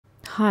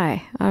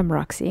Hi, I'm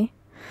Roxy.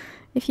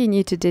 If you're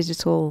new to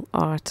digital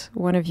art,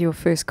 one of your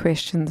first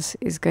questions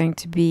is going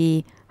to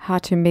be how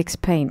to mix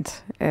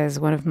paint, as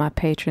one of my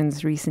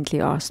patrons recently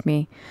asked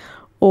me,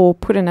 or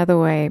put another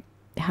way,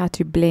 how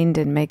to blend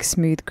and make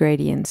smooth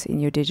gradients in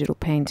your digital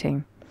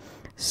painting.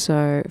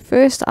 So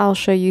first I'll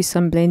show you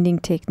some blending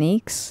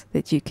techniques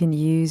that you can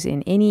use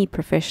in any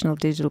professional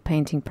digital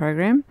painting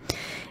program,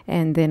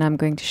 and then I'm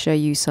going to show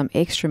you some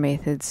extra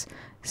methods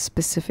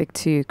specific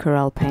to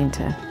Corel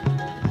Painter.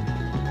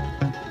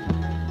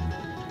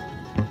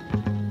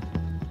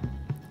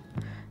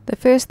 The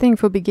first thing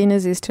for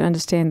beginners is to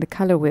understand the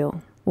color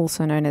wheel,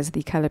 also known as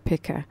the color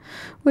picker,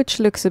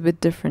 which looks a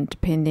bit different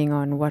depending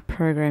on what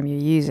program you're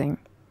using.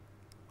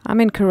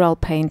 I'm in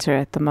Corel Painter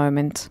at the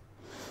moment,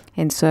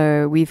 and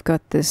so we've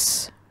got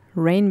this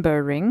rainbow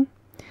ring.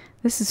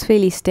 This is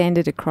fairly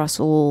standard across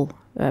all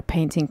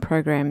painting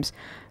programs.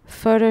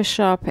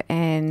 Photoshop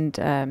and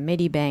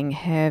Medibang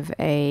have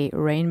a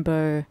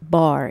rainbow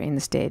bar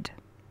instead.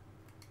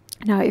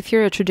 Now, if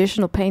you're a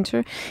traditional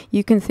painter,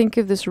 you can think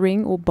of this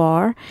ring or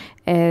bar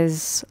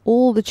as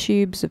all the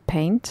tubes of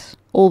paint,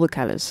 all the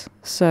colors.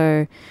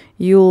 So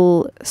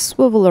you'll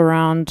swivel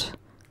around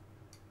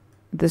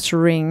this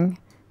ring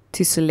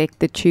to select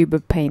the tube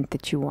of paint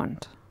that you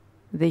want.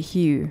 The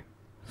hue,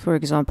 for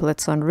example,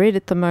 it's on red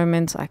at the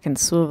moment. I can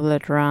swivel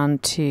it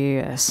around to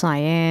a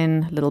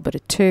cyan, a little bit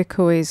of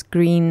turquoise,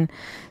 green.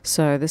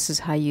 So this is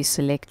how you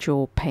select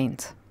your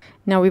paint.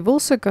 Now we've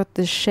also got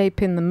this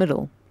shape in the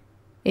middle.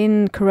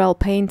 In Corel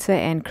Painter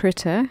and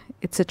Critter,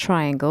 it's a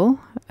triangle,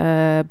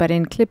 but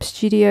in Clip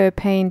Studio,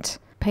 Paint,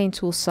 Paint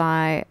Tool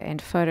Sci,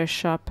 and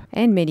Photoshop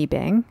and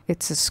Medibang,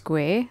 it's a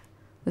square.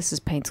 This is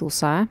Paint Tool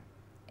Sci.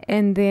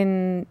 And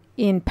then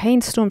in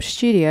PaintStorm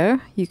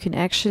Studio, you can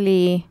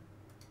actually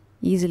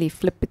easily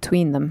flip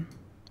between them,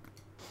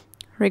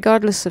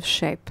 regardless of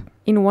shape.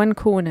 In one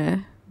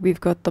corner,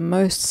 we've got the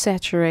most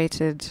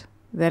saturated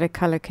that a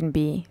color can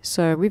be.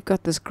 So we've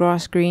got this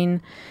grass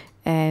green,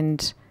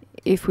 and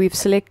if we've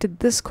selected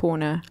this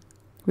corner,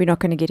 we're not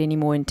going to get any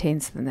more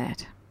intense than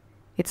that.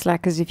 It's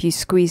like as if you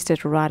squeezed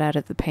it right out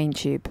of the paint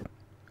tube.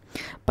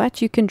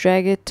 But you can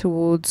drag it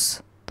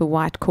towards the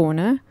white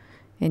corner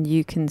and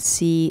you can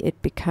see it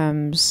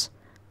becomes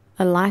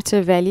a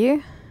lighter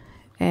value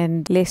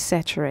and less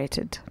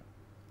saturated.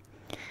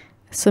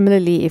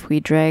 Similarly, if we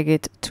drag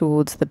it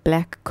towards the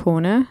black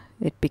corner,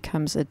 it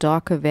becomes a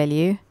darker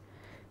value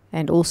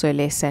and also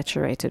less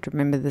saturated.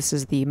 Remember, this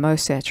is the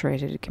most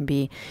saturated it can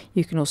be.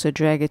 You can also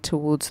drag it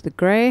towards the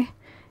gray,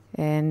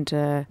 and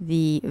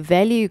the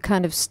value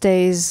kind of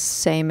stays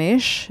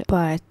same-ish,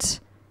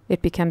 but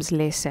it becomes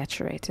less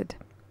saturated.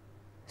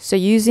 So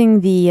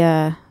using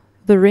the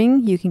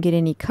ring, you can get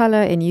any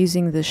color, and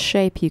using the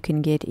shape, you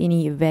can get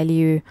any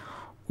value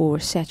or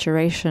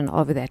saturation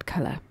of that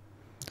color.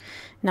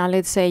 Now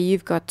let's say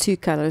you've got two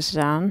colors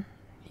down.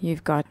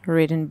 You've got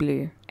red and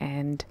blue,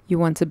 and you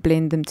want to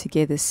blend them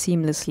together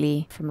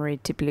seamlessly from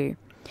red to blue.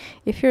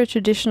 If you're a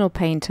traditional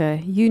painter,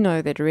 you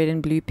know that red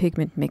and blue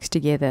pigment mixed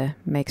together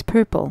makes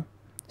purple.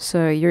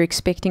 So you're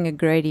expecting a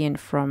gradient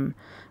from,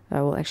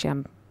 well actually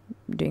I'm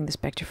doing this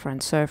back to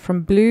front. So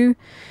from blue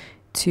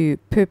to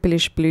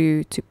purplish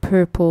blue to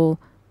purple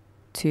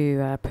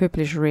to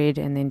purplish red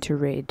and then to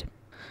red.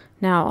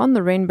 Now on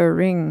the rainbow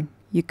ring,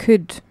 you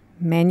could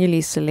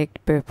manually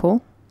select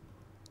purple.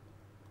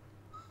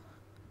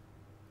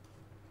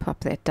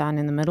 Pop that down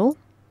in the middle,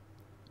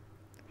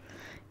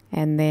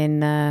 and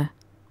then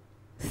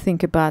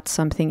think about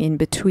something in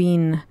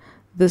between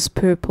this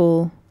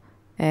purple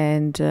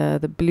and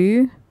the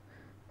blue.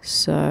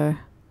 So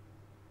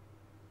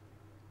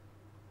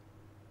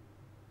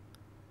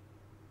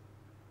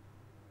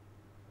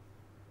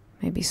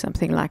maybe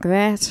something like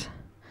that,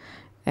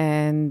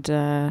 and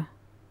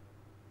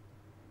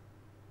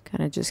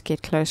kind of just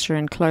get closer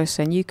and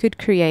closer, and you could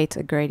create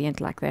a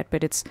gradient like that,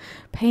 but it's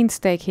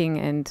painstaking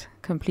and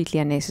completely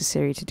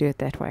unnecessary to do it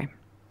that way.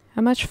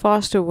 A much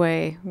faster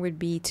way would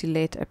be to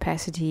let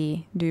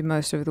opacity do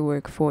most of the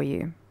work for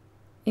you.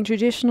 In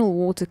traditional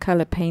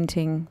watercolor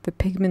painting, the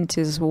pigment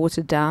is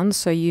watered down,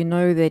 so you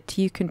know that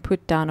you can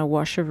put down a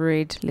wash of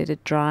red, let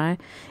it dry,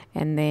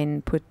 and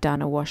then put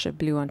down a wash of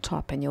blue on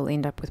top, and you'll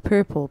end up with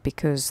purple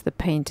because the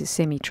paint is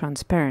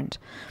semi-transparent.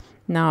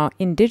 Now,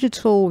 in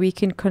digital, we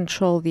can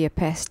control the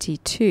opacity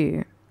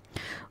too.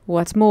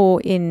 What's more,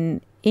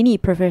 in any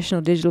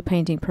professional digital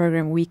painting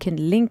program, we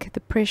can link the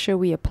pressure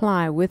we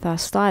apply with our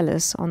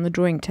stylus on the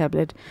drawing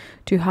tablet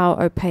to how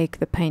opaque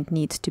the paint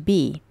needs to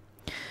be.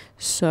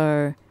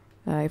 So,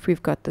 if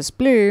we've got this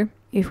blue,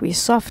 if we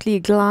softly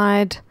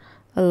glide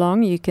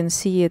along, you can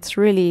see it's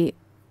really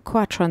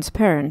quite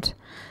transparent.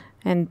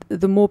 And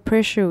the more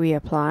pressure we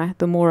apply,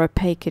 the more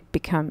opaque it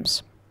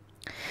becomes.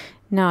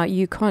 Now,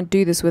 you can't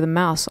do this with a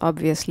mouse,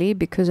 obviously,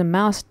 because a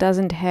mouse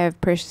doesn't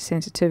have pressure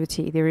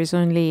sensitivity. There is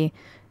only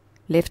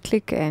left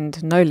click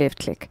and no left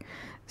click.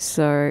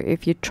 So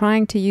if you're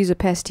trying to use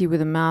opacity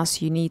with a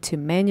mouse, you need to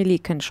manually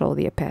control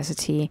the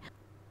opacity.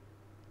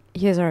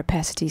 Here's our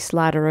opacity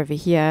slider over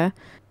here.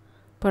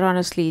 But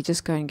honestly,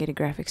 just go and get a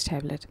graphics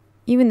tablet.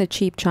 Even the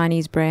cheap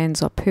Chinese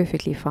brands are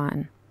perfectly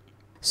fine.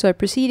 So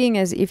proceeding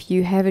as if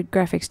you have a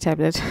graphics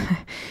tablet,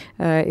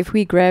 if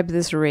we grab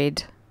this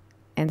red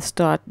and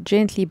start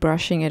gently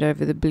brushing it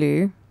over the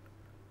blue,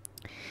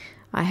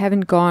 I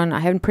haven't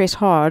pressed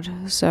hard,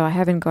 so I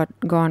haven't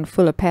gone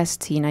full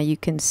opacity. Now you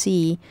can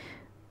see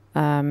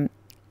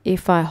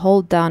if I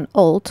hold down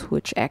Alt,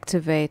 which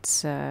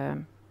activates,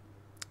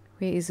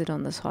 where is it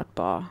on this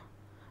hotbar?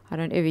 I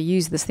don't ever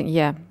use this thing.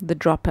 Yeah, the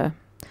dropper.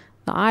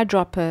 The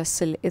eyedropper,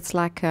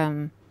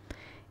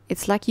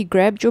 it's like you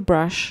grabbed your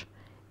brush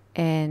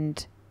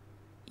and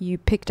you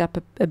picked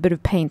up a bit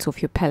of paint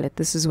off your palette.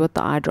 This is what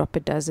the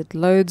eyedropper does. It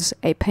loads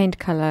a paint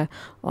color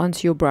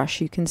onto your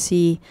brush. You can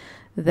see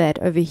that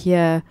over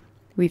here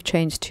we've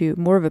changed to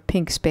more of a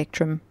pink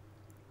spectrum,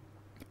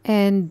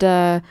 and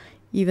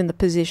even the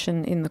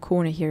position in the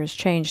corner here has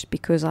changed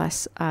because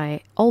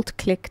I alt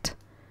clicked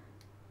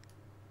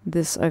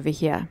this over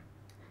here.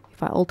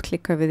 If I alt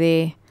click over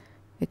there,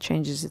 it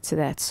changes it to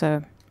that.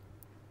 So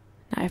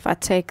now if I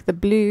take the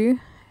blue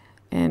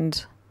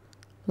and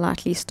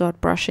lightly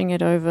start brushing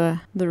it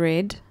over the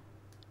red,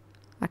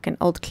 I can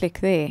alt click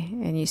there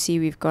and you see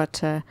we've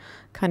got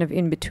kind of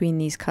in between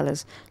these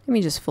colors. Let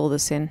me just fill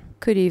this in.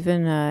 Could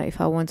even, if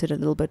I wanted a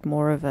little bit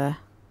more of a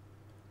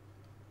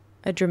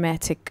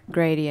dramatic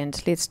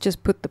gradient, let's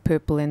just put the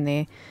purple in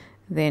there.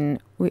 Then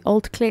we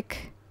alt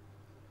click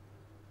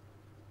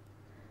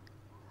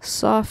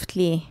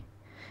softly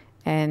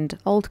and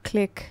alt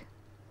click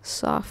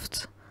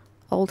soft,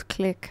 alt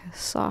click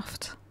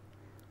soft,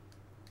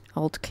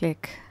 alt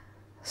click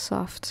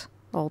soft,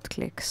 alt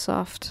click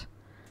soft.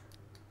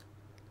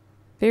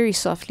 Very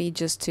softly,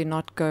 just to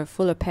not go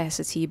full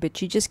opacity,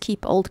 but you just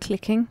keep alt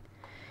clicking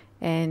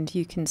and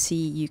you can see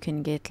you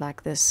can get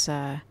like this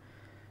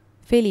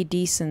fairly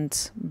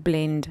decent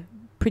blend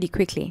pretty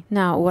quickly.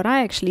 Now what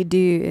I actually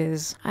do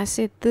is I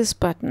set this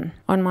button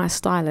on my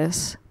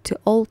stylus to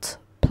Alt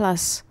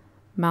plus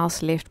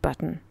mouse left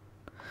button.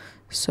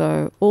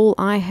 So all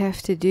I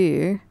have to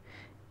do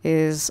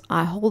is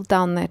I hold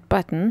down that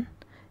button,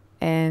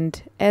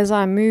 and as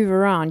I move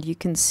around you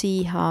can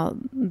see how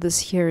this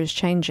here is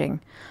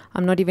changing.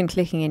 I'm not even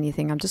clicking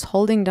anything, I'm just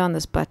holding down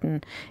this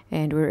button,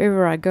 and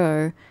wherever I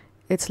go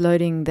it's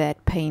loading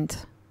that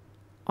paint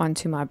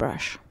onto my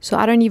brush. So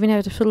I don't even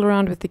have to fiddle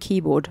around with the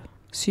keyboard.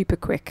 Super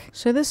quick.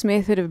 So this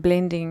method of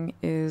blending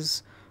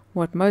is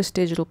what most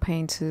digital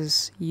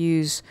painters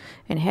use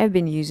and have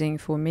been using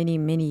for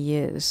many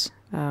years.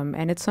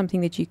 And it's something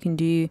that you can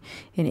do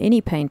in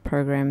any paint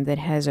program that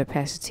has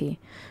opacity.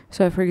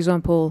 So for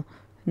example,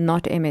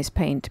 not MS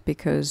Paint,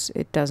 because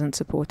it doesn't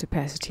support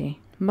opacity.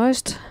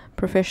 Most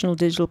professional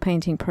digital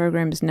painting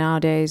programs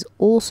nowadays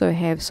also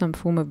have some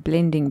form of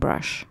blending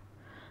brush,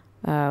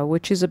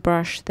 which is a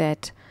brush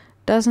that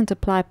doesn't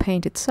apply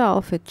paint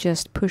itself, it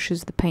just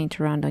pushes the paint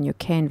around on your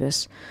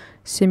canvas,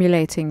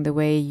 simulating the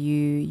way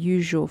you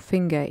use your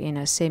finger in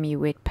a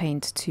semi-wet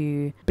paint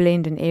to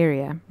blend an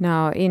area.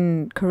 Now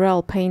in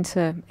Corel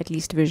Painter, at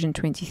least version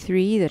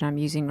 23 that I'm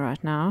using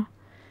right now,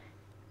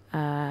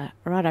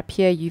 right up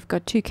here you've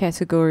got two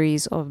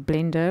categories of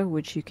blender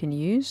which you can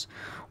use,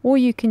 or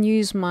you can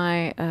use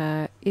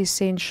my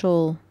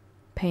essential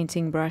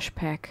painting brush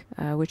pack,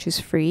 which is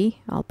free.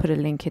 I'll put a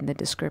link in the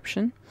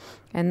description,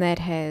 and that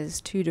has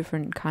two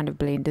different kind of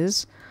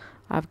blenders.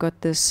 I've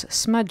got this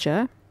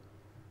smudger.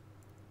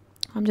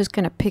 I'm just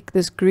going to pick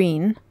this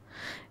green.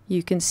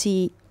 You can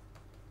see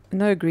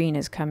no green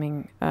is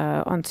coming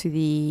onto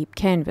the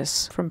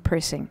canvas from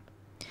pressing,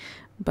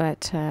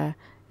 but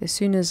as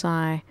soon as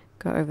I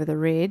go over the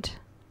red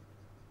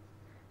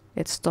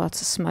it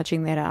starts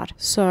smudging that out.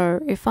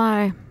 So if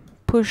I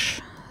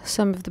push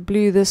some of the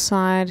blue this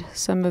side,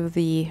 some of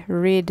the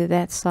red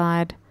that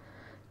side,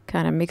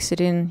 kind of mix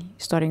it in,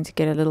 starting to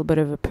get a little bit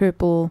of a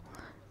purple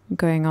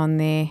going on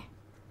there,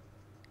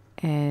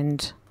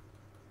 and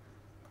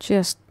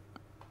just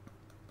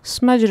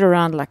smudge it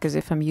around like as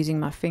if I'm using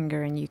my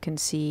finger, and you can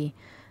see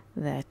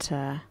that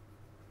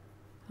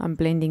I'm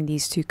blending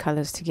these two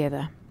colors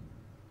together.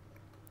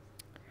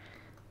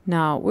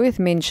 Now worth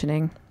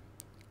mentioning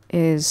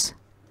is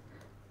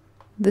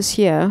this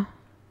here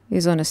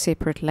is on a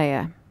separate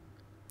layer.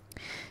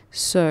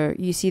 So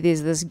you see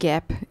there's this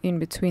gap in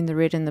between the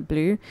red and the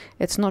blue.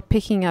 It's not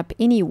picking up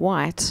any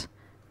white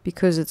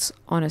because it's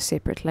on a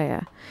separate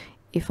layer.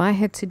 If I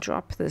had to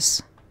drop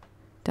this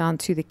down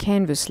to the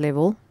canvas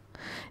level,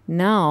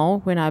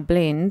 now when I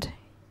blend,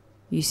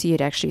 you see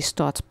it actually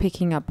starts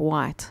picking up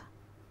white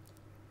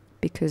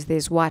because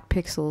there's white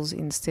pixels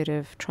instead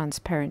of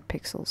transparent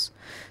pixels.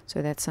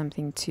 So that's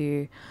something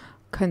to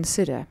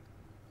consider,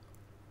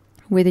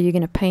 whether you're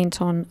going to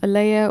paint on a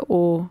layer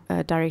or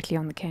directly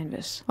on the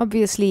canvas.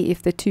 Obviously,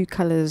 if the two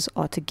colors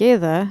are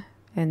together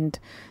and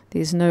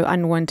there's no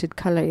unwanted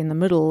color in the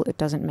middle, it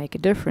doesn't make a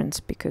difference,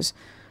 because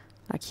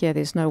like here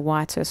there's no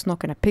white, so it's not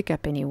going to pick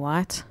up any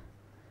white.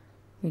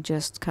 You're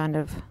just kind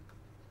of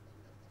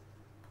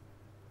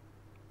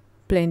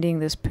blending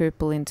this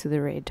purple into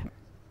the red.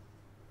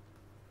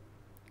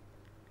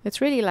 It's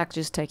really like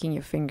just taking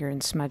your finger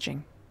and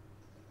smudging.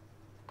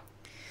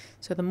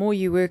 So the more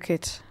you work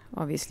it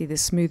obviously the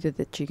smoother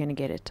that you're going to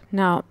get it.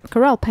 Now,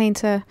 Corel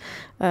Painter,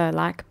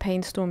 like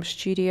PaintStorm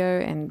Studio,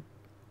 and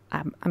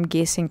I'm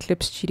guessing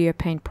Clip Studio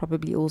Paint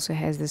probably also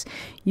has this,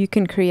 you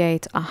can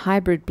create a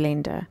hybrid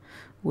blender,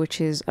 which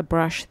is a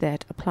brush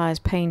that applies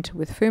paint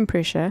with firm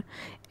pressure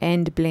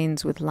and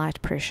blends with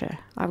light pressure.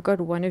 I've got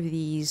one of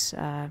these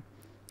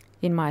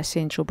in my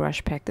essential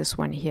brush pack, this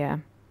one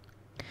here.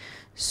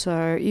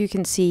 So you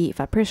can see if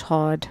I press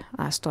hard,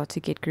 I start to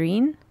get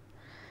green.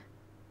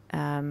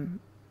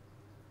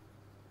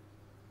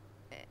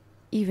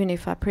 Even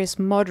if I press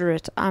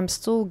moderate, I'm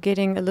still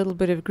getting a little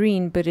bit of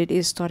green, but it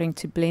is starting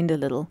to blend a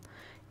little.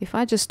 If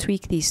I just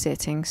tweak these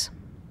settings,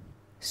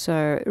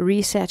 so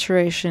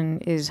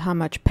resaturation is how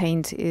much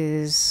paint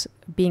is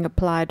being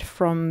applied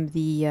from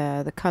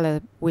the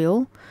color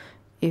wheel.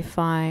 If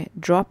I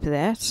drop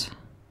that,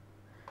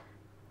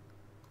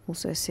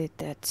 also set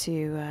that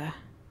to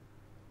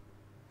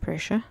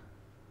pressure.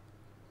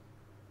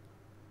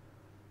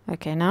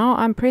 Okay, now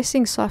I'm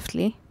pressing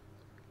softly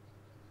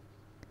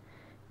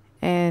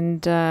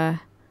and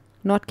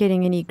not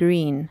getting any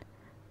green,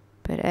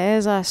 but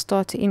as I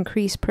start to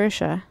increase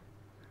pressure,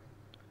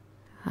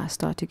 I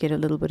start to get a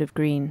little bit of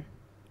green.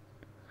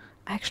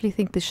 I actually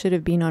think this should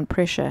have been on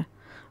pressure.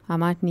 I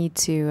might need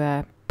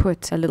to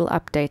put a little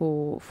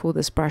update for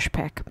this brush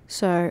pack.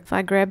 So if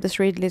I grab this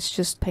red, let's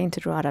just paint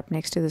it right up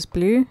next to this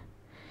blue,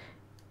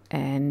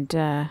 and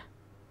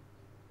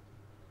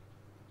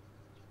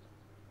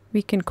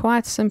we can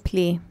quite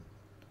simply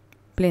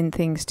blend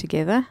things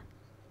together.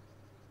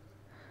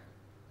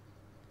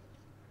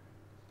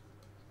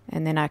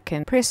 And then I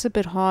can press a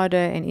bit harder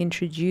and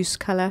introduce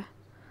color,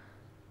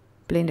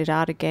 blend it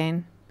out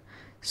again.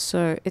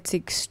 So it's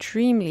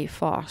extremely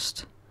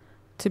fast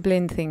to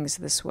blend things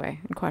this way,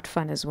 and quite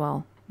fun as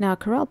well. Now,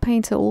 Corel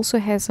Painter also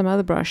has some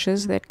other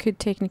brushes that could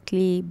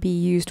technically be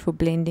used for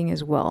blending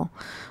as well.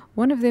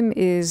 One of them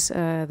is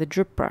the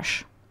drip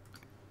brush.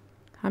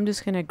 I'm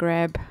just going to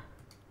grab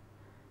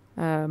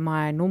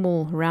my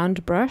normal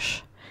round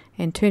brush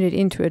and turn it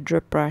into a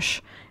drip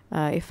brush.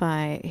 If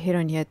I head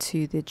on here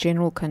to the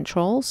general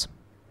controls,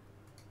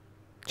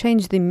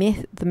 change the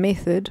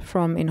method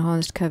from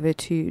enhanced cover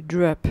to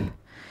drip.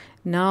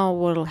 Now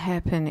what will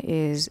happen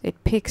is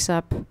it picks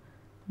up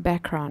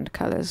background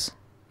colors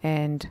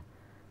and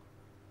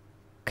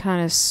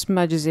kind of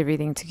smudges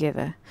everything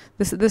together.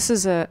 This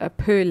is a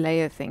per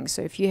layer thing,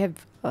 so if you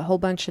have a whole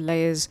bunch of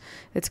layers,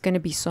 it's going to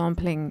be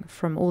sampling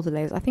from all the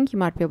layers. I think you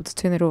might be able to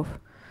turn it off.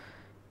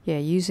 Yeah,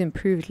 use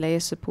improved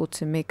layer support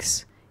to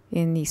mix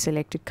in the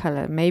selected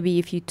color. Maybe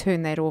if you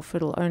turn that off,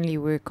 it'll only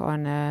work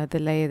on the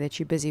layer that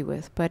you're busy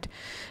with. But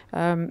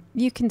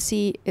you can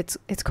see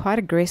it's quite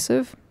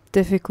aggressive,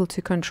 difficult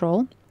to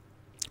control.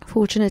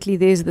 Fortunately,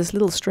 there's this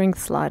little strength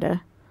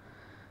slider,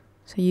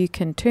 so you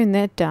can turn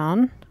that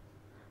down,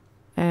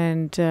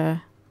 and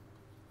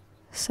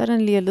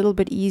suddenly a little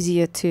bit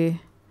easier to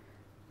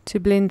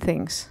blend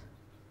things,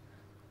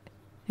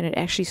 and it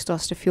actually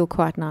starts to feel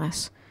quite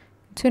nice.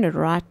 Turn it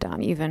right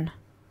down even.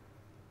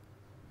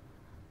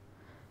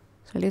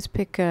 So let's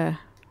pick a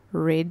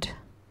red.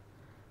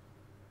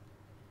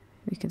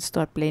 We can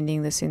start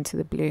blending this into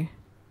the blue.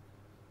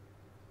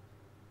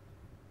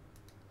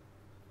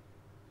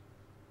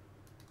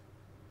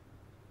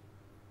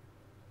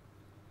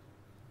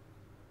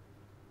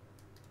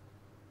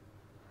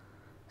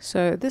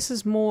 So this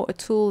is more a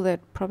tool that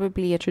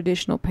probably a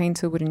traditional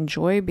painter would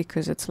enjoy,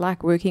 because it's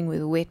like working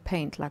with wet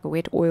paint, like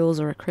wet oils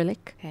or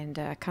acrylic, and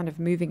kind of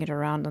moving it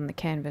around on the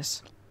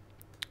canvas.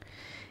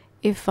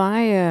 If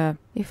I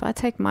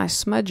take my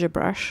smudger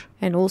brush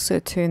and also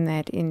turn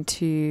that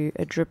into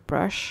a drip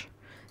brush,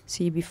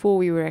 see, before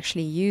we were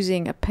actually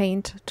using a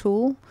paint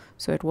tool,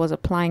 so it was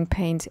applying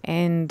paint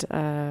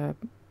and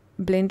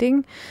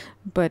blending,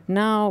 but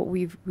now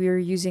we're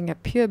using a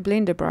pure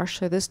blender brush,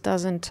 so this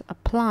doesn't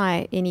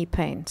apply any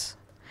paint,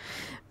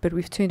 but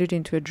we've turned it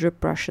into a drip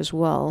brush as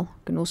well.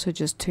 You can also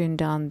just turn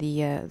down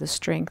the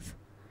strength.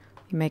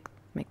 You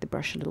make the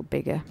brush a little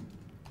bigger.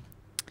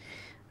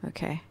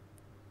 Okay,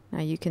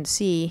 now you can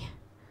see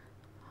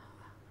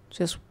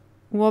just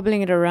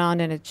wobbling it around,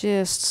 and it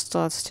just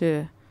starts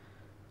to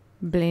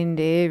blend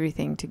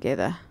everything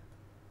together,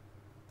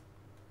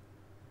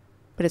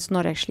 but it's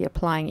not actually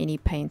applying any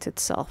paint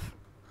itself.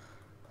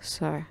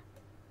 So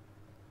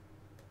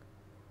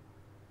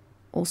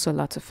also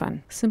lots of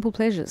fun, simple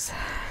pleasures.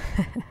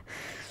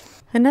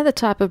 Another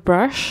type of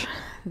brush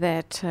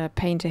that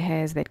Painter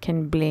has that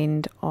can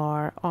blend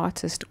are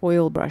artist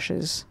oil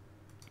brushes.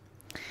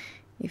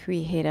 If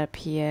we head up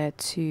here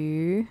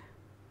to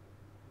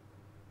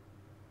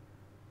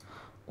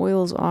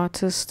Oils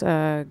Artist,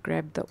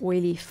 grab the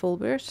oily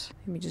filbert.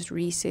 Let me just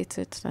reset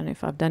it. I don't know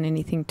if I've done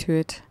anything to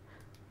it.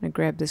 I'm going to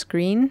grab this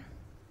green.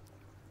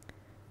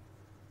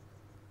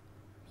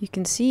 You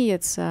can see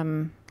it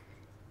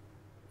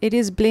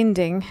is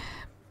blending,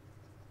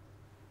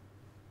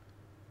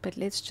 but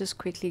let's just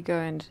quickly go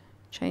and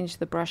change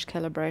the brush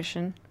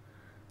calibration.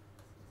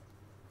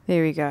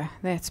 There we go,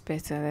 that's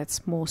better.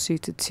 That's more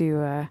suited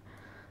to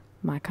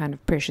my kind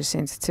of pressure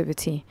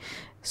sensitivity.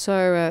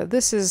 So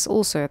this is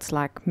also, it's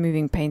like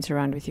moving paint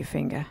around with your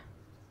finger.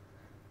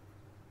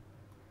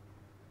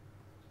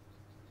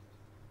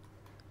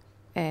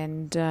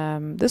 And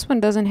this one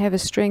doesn't have a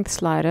strength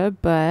slider,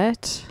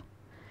 but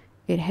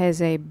it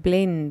has a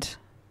blend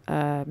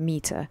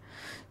meter.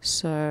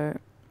 So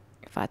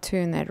if I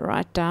turn that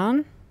right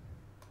down,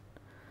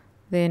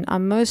 then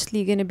I'm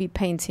mostly going to be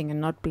painting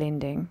and not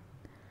blending.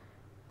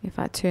 If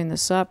I turn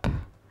this up,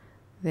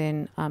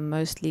 then I'm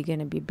mostly going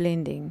to be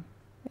blending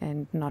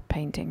and not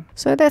painting.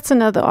 So that's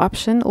another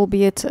option,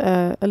 albeit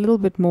a little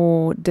bit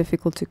more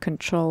difficult to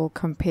control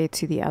compared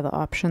to the other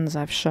options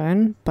I've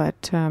shown.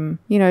 But,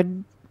 you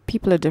know,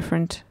 people are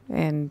different,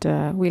 and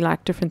we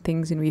like different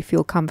things, and we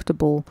feel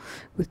comfortable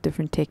with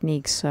different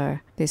techniques. So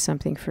there's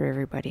something for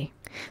everybody.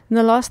 And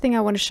the last thing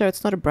I want to show,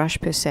 it's not a brush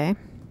per se,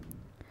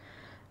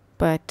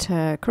 but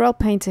Corel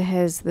Painter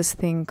has this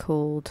thing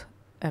called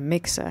a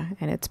mixer,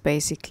 and it's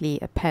basically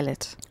a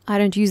palette. I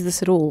don't use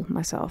this at all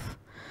myself,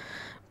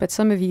 but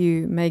some of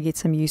you may get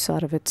some use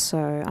out of it,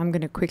 so I'm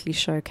going to quickly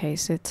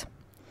showcase it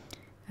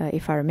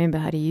if I remember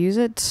how to use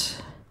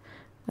it.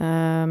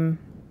 Dirty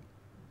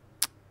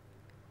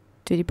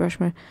brush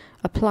mode,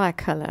 apply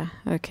color.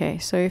 Okay,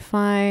 so if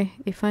I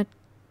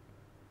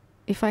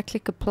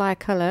click apply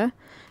color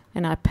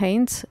and I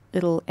paint,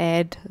 it'll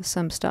add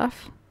some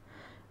stuff.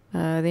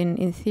 Then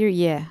in theory,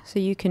 yeah, so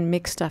you can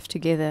mix stuff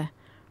together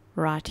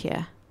right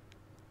here.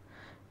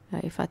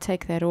 If I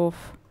take that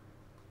off,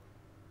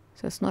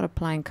 so it's not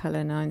applying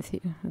color now,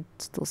 it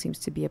still seems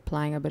to be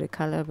applying a bit of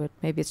color, but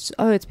maybe it's just,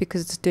 oh, it's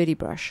because it's a dirty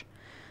brush.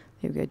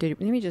 There we go, dirty.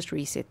 Let me just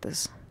reset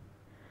this.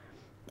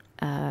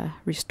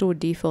 Restore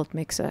default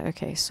mixer.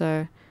 Okay,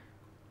 so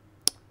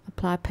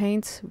apply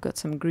paint, we've got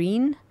some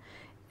green,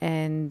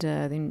 and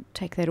then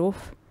take that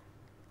off,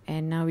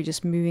 and now we're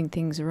just moving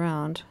things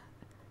around.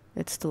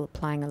 It's still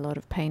applying a lot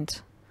of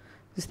paint.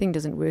 This thing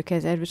doesn't work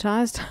as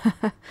advertised.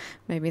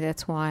 Maybe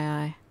that's why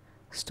I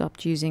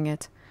stopped using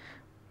it.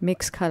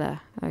 Mix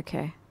color.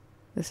 Okay,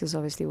 this is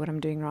obviously what I'm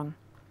doing wrong.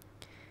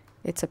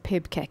 It's a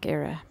PEBCAC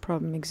error.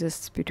 Problem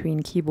exists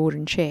between keyboard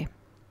and chair.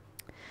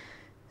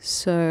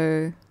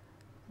 So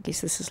I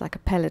guess this is like a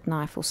palette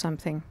knife or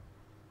something.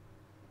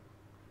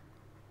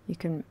 You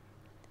can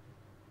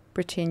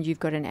pretend you've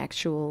got an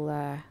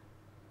actual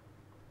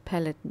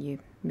palette and you're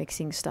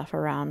mixing stuff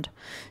around.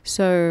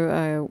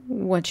 So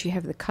once you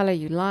have the color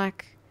you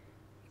like,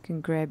 you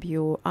can grab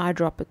your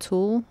eyedropper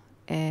tool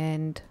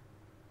and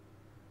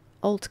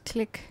alt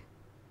click.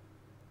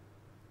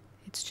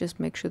 Let's just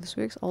make sure this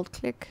works. Alt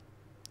click.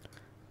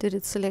 Did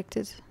it select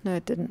it? No,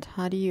 it didn't.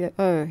 How do you,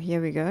 oh,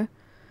 here we go.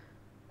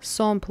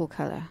 Sample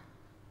color.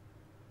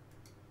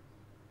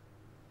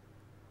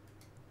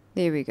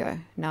 There we go.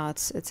 Now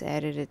it's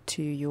added it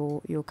to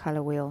your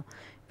color wheel.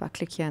 If I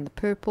click here on the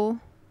purple,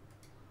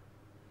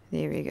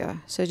 there we go.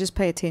 So just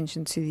pay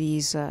attention to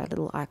these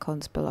little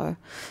icons below.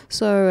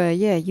 So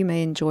yeah, you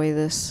may enjoy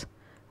this.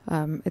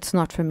 It's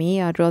not for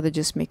me. I'd rather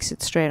just mix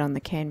it straight on the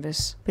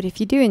canvas. But if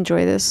you do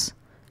enjoy this,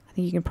 I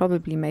think you can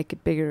probably make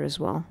it bigger as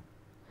well.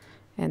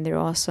 And there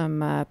are some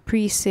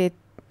preset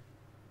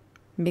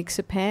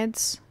mixer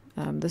pads.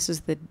 This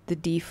is the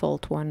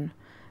default one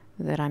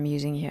that I'm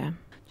using here.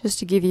 Just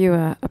to give you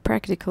a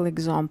practical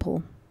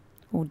example,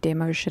 or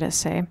demo should I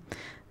say,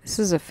 this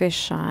is a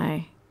fish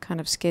I kind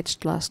of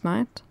sketched last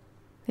night.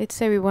 Let's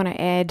say we want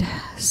to add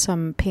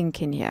some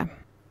pink in here.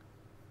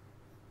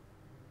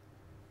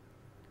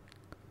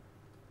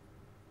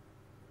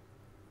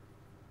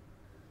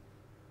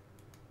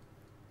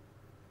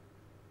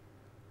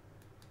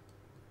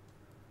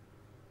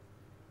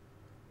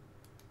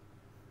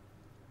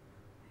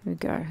 There we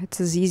go. It's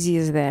as easy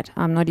as that.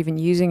 I'm not even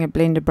using a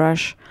blender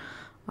brush.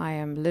 I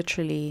am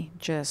literally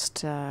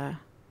just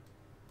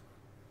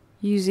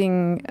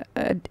using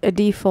a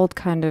default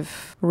kind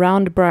of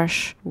round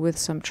brush with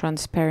some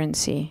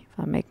transparency. If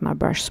I make my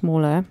brush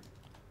smaller,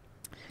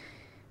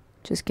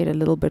 just get a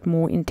little bit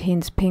more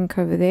intense pink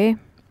over there.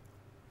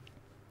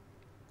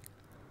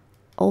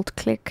 Alt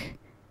click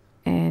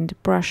and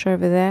brush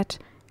over that,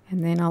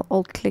 and then I'll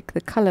alt click the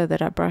color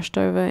that I brushed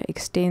over,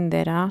 extend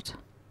that out,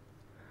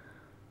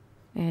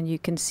 and you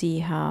can see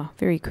how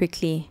very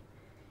quickly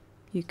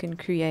you can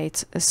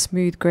create a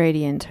smooth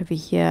gradient over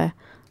here.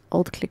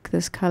 Alt click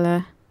this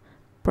color,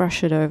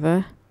 brush it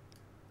over,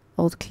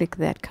 alt click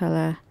that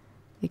color,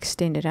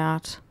 extend it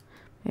out.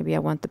 Maybe I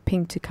want the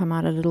pink to come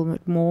out a little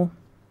bit more.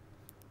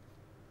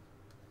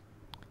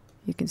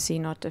 You can see,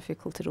 not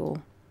difficult at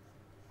all.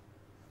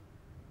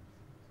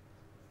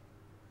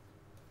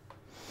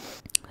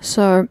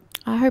 So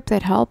I hope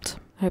that helped.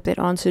 I hope that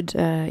answered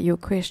your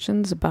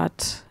questions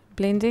about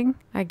blending.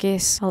 I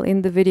guess I'll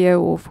end the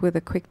video off with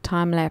a quick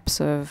time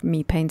lapse of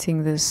me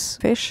painting this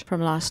fish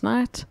from last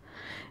night.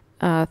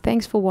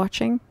 Thanks for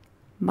watching.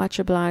 Much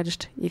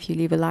obliged if you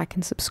leave a like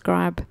and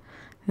subscribe.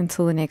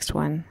 Until the next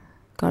one,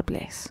 God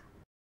bless.